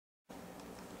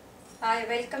Hi,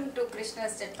 welcome to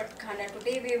Krishna's Jatpat Khana.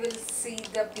 Today we will see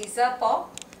the pizza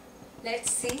pop. Let's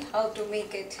see how to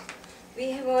make it. We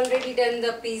have already done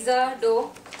the pizza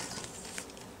dough.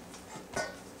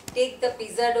 Take the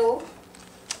pizza dough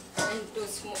and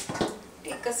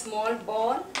take a small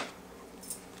ball.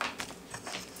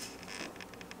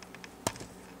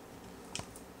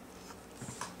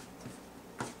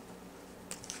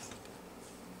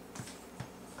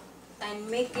 And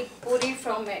make it puri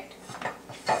from it.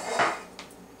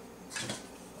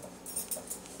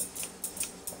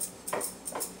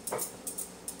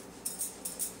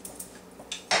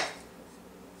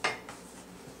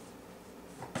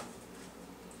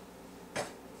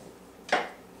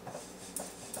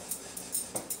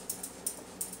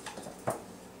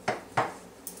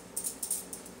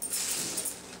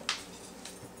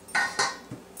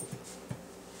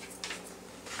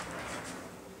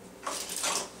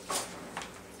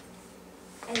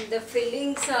 And the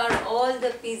fillings are all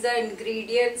the pizza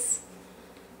ingredients: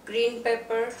 green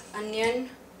pepper, onion,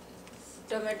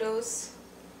 tomatoes,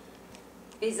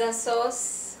 pizza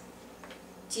sauce,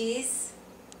 cheese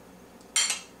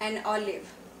and olive.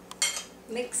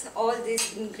 Mix all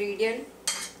these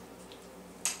ingredients.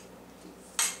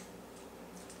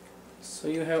 So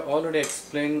you have already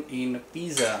explained in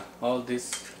pizza all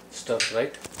this stuff,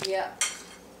 right? Yeah.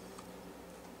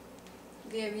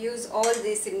 We have used all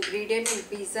these ingredients in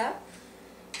pizza.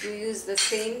 You use the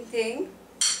same thing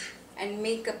and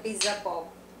make a pizza pop.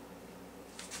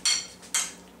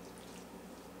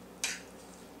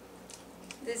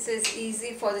 This is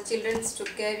easy for the children to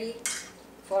carry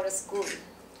for a school.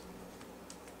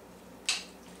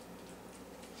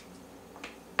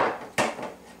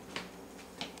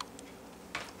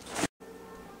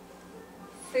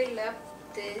 Fill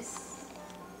up this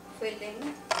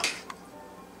filling.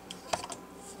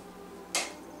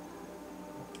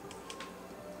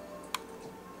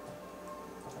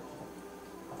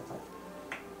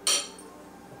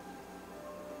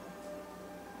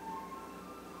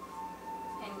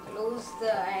 Close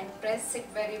and press it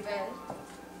very well.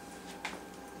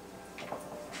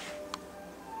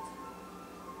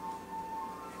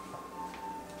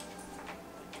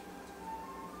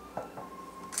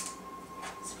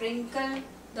 Sprinkle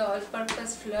the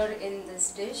all-purpose flour in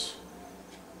this dish.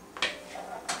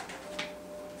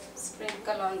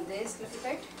 Sprinkle on this little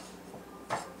bit.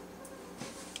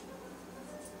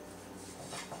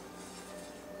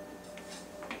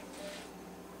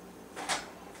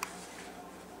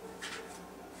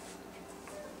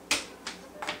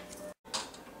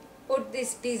 Put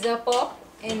this pizza pop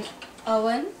in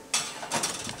oven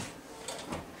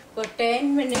for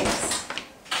 10 minutes,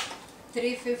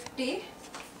 350.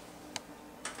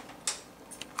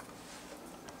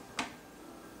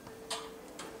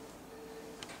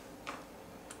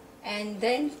 And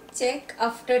then check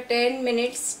after 10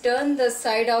 minutes, turn the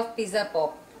side of pizza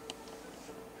pop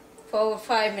for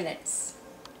 5 minutes.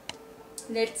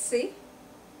 Let's see.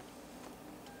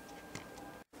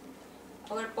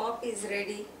 Our pop is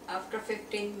ready after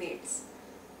 15 minutes.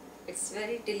 It's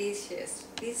very delicious.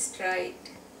 Please try it.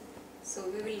 So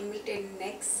we will meet in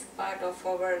next part of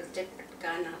our Jatpat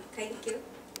Khana. Thank you.